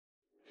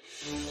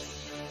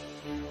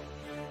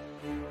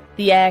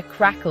The air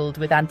crackled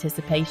with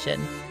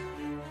anticipation.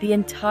 The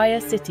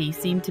entire city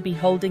seemed to be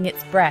holding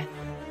its breath,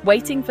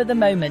 waiting for the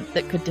moment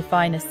that could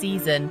define a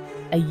season,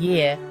 a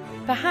year,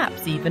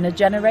 perhaps even a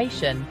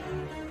generation.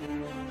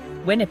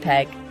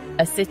 Winnipeg,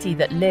 a city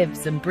that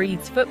lives and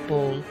breathes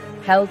football,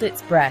 held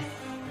its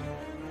breath.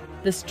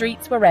 The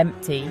streets were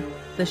empty,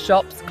 the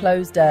shops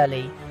closed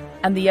early,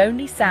 and the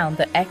only sound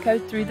that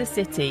echoed through the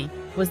city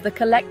was the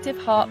collective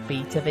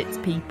heartbeat of its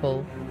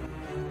people.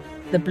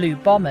 The Blue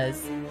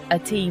Bombers, a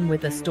team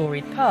with a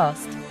storied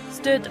past,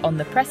 stood on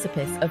the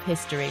precipice of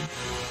history.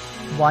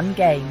 One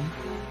game,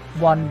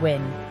 one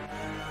win.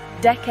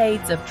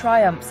 Decades of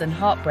triumphs and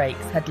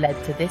heartbreaks had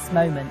led to this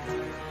moment.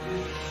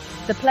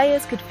 The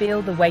players could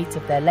feel the weight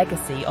of their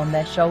legacy on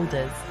their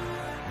shoulders,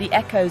 the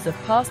echoes of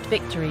past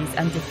victories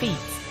and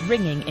defeats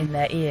ringing in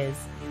their ears.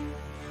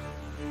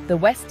 The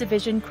West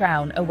Division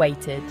crown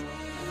awaited.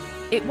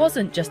 It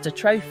wasn't just a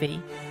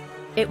trophy,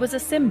 it was a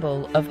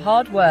symbol of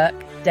hard work,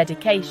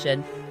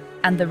 dedication,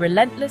 and the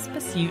relentless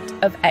pursuit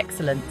of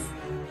excellence.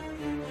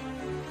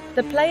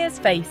 The players'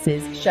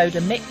 faces showed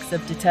a mix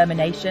of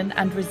determination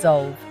and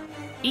resolve,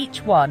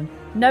 each one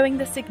knowing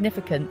the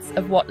significance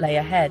of what lay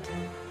ahead.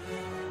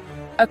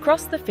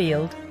 Across the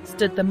field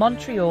stood the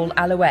Montreal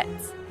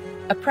Alouettes,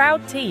 a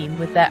proud team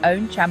with their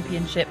own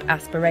championship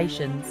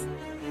aspirations.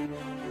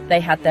 They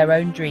had their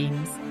own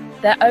dreams,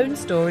 their own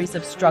stories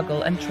of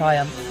struggle and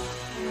triumph.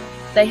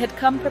 They had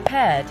come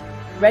prepared,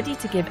 ready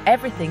to give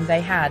everything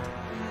they had.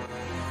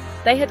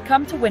 They had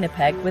come to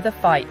Winnipeg with a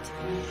fight,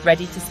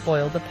 ready to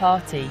spoil the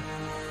party.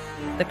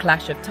 The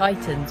clash of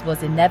titans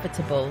was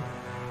inevitable,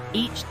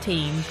 each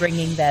team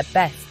bringing their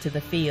best to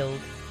the field,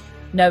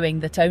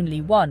 knowing that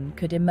only one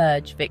could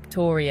emerge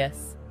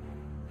victorious.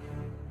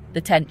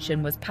 The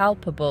tension was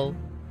palpable,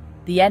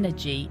 the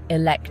energy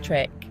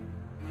electric.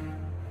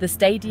 The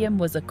stadium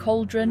was a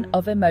cauldron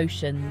of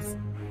emotions,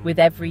 with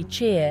every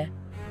cheer,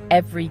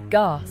 every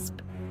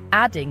gasp,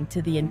 adding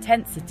to the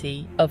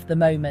intensity of the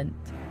moment.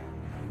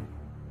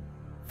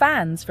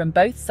 Fans from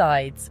both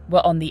sides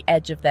were on the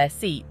edge of their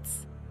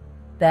seats,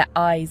 their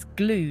eyes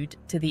glued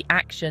to the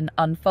action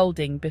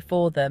unfolding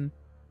before them.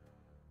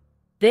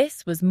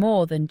 This was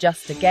more than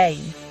just a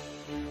game.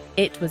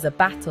 It was a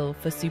battle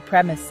for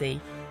supremacy.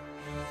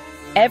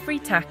 Every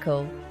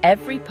tackle,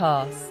 every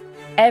pass,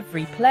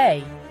 every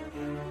play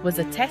was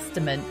a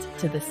testament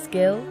to the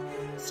skill,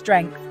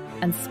 strength,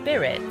 and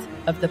spirit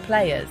of the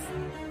players.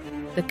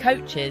 The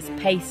coaches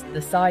paced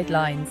the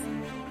sidelines,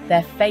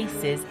 their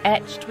faces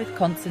etched with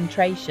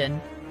concentration,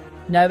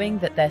 knowing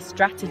that their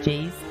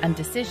strategies and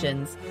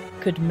decisions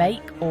could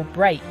make or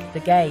break the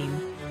game.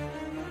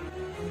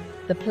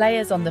 The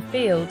players on the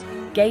field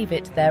gave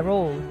it their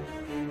all,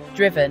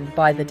 driven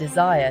by the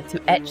desire to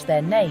etch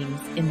their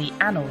names in the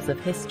annals of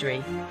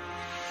history.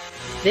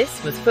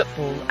 This was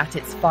football at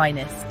its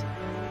finest,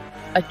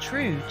 a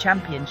true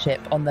championship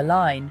on the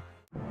line.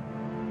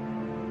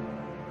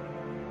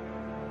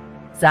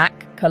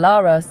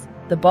 Collaros,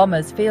 the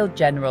Bombers' field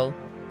general,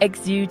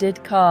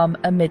 exuded calm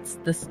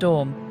amidst the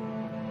storm.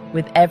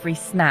 With every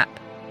snap,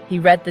 he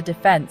read the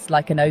defence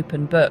like an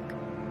open book,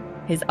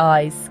 his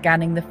eyes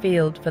scanning the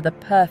field for the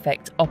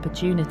perfect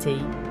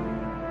opportunity.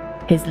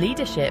 His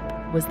leadership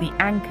was the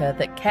anchor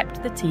that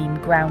kept the team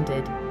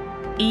grounded,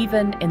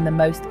 even in the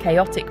most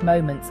chaotic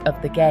moments of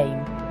the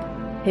game.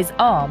 His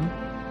arm,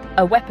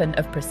 a weapon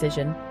of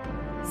precision,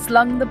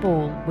 slung the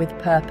ball with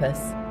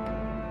purpose.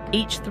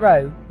 Each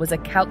throw was a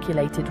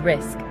calculated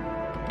risk,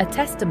 a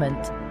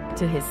testament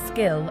to his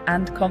skill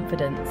and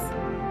confidence.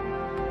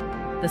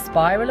 The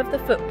spiral of the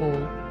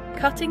football,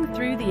 cutting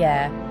through the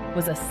air,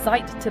 was a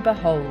sight to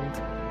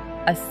behold,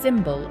 a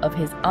symbol of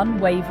his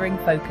unwavering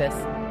focus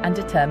and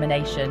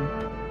determination.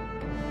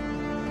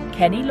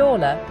 Kenny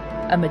Lawler,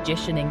 a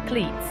magician in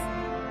cleats,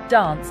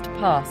 danced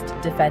past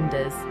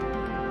defenders,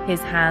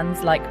 his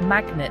hands like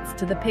magnets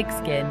to the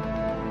pigskin.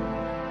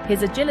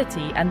 His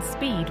agility and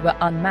speed were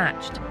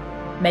unmatched,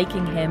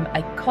 making him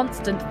a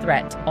constant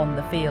threat on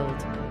the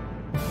field.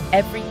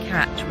 Every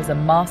catch was a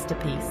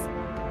masterpiece,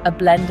 a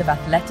blend of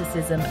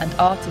athleticism and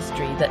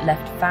artistry that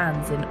left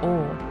fans in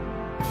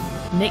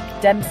awe. Nic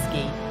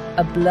Demski,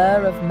 a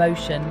blur of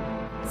motion,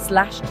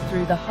 slashed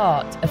through the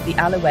heart of the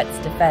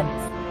Alouettes'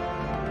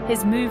 defence.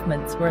 His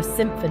movements were a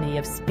symphony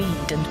of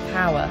speed and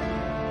power,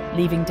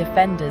 leaving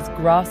defenders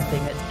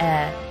grasping at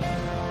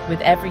air.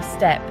 With every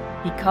step,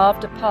 he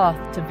carved a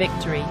path to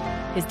victory,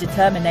 his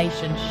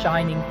determination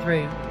shining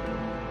through.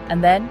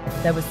 And then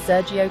there was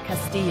Sergio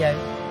Castillo,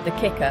 the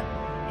kicker,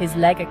 his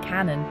leg a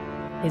cannon,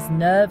 his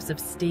nerves of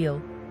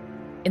steel.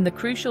 In the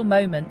crucial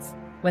moments,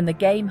 when the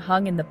game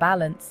hung in the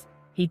balance,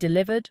 he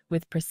delivered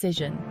with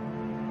precision.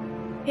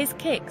 His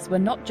kicks were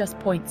not just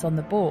points on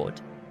the board,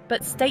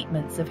 but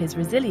statements of his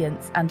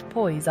resilience and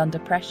poise under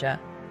pressure.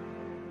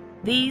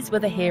 These were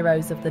the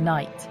heroes of the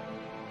night,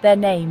 their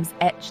names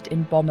etched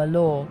in Bomber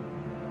lore.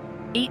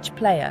 Each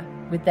player,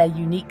 with their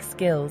unique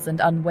skills and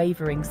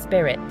unwavering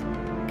spirit,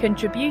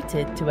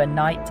 contributed to a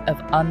night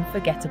of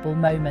unforgettable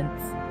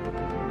moments.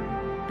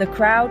 The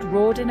crowd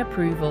roared in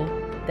approval,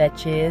 their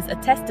cheers a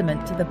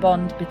testament to the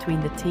bond between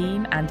the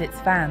team and its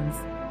fans.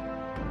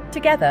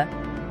 Together,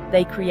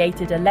 they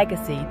created a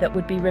legacy that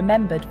would be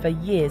remembered for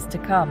years to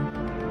come,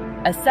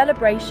 a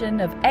celebration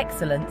of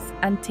excellence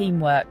and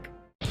teamwork.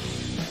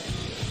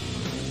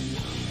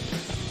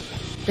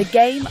 The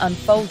game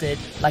unfolded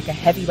like a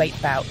heavyweight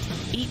bout,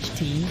 each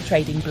team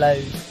trading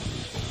blows.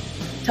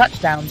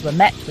 Touchdowns were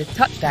met with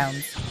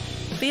touchdowns.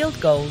 Field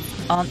goals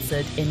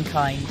answered in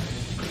kind.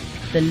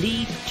 The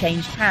lead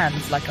changed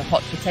hands like a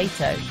hot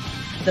potato,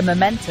 the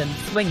momentum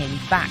swinging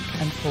back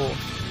and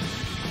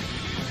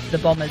forth. The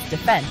Bombers'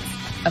 defense,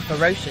 a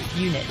ferocious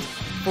unit,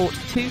 fought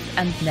tooth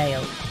and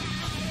nail.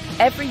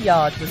 Every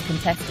yard was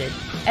contested,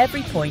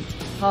 every point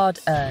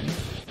hard-earned.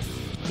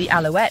 The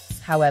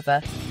Alouettes,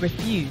 however,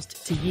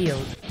 refused to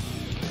yield.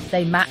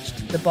 They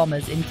matched the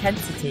Bombers'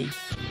 intensity,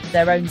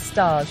 their own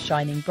stars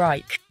shining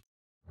bright.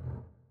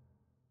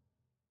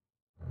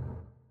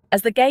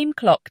 As the game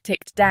clock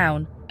ticked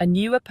down, a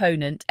new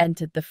opponent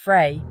entered the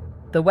fray,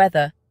 the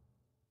weather.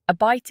 A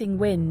biting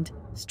wind,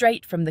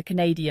 straight from the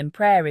Canadian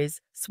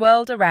prairies,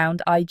 swirled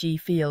around IG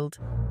Field.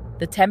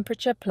 The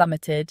temperature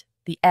plummeted,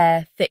 the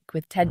air thick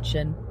with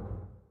tension.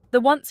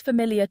 The once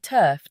familiar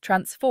turf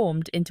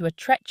transformed into a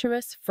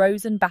treacherous,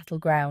 frozen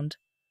battleground.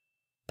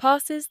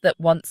 Passes that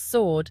once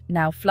soared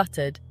now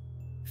fluttered.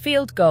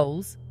 Field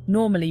goals,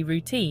 normally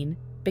routine,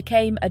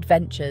 became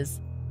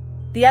adventures.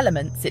 The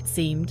elements, it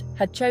seemed,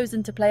 had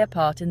chosen to play a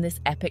part in this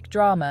epic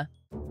drama.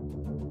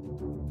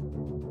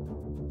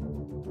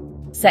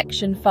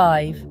 Section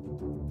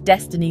 5.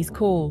 Destiny's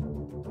Call.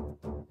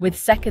 With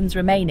seconds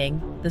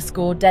remaining, the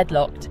score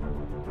deadlocked.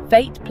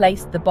 Fate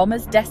placed the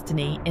Bombers'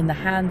 destiny in the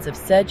hands of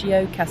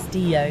Sergio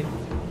Castillo.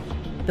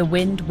 The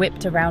wind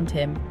whipped around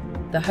him,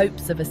 the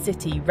hopes of a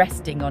city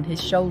resting on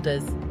his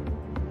shoulders.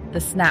 The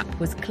snap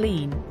was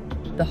clean,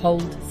 the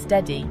hold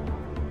steady.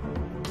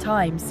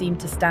 Time seemed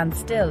to stand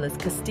still as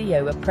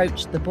Castillo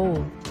approached the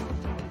ball.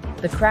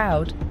 The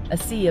crowd, a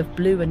sea of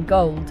blue and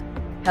gold,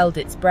 held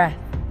its breath.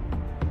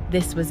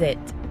 This was it,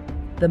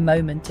 the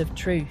moment of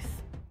truth.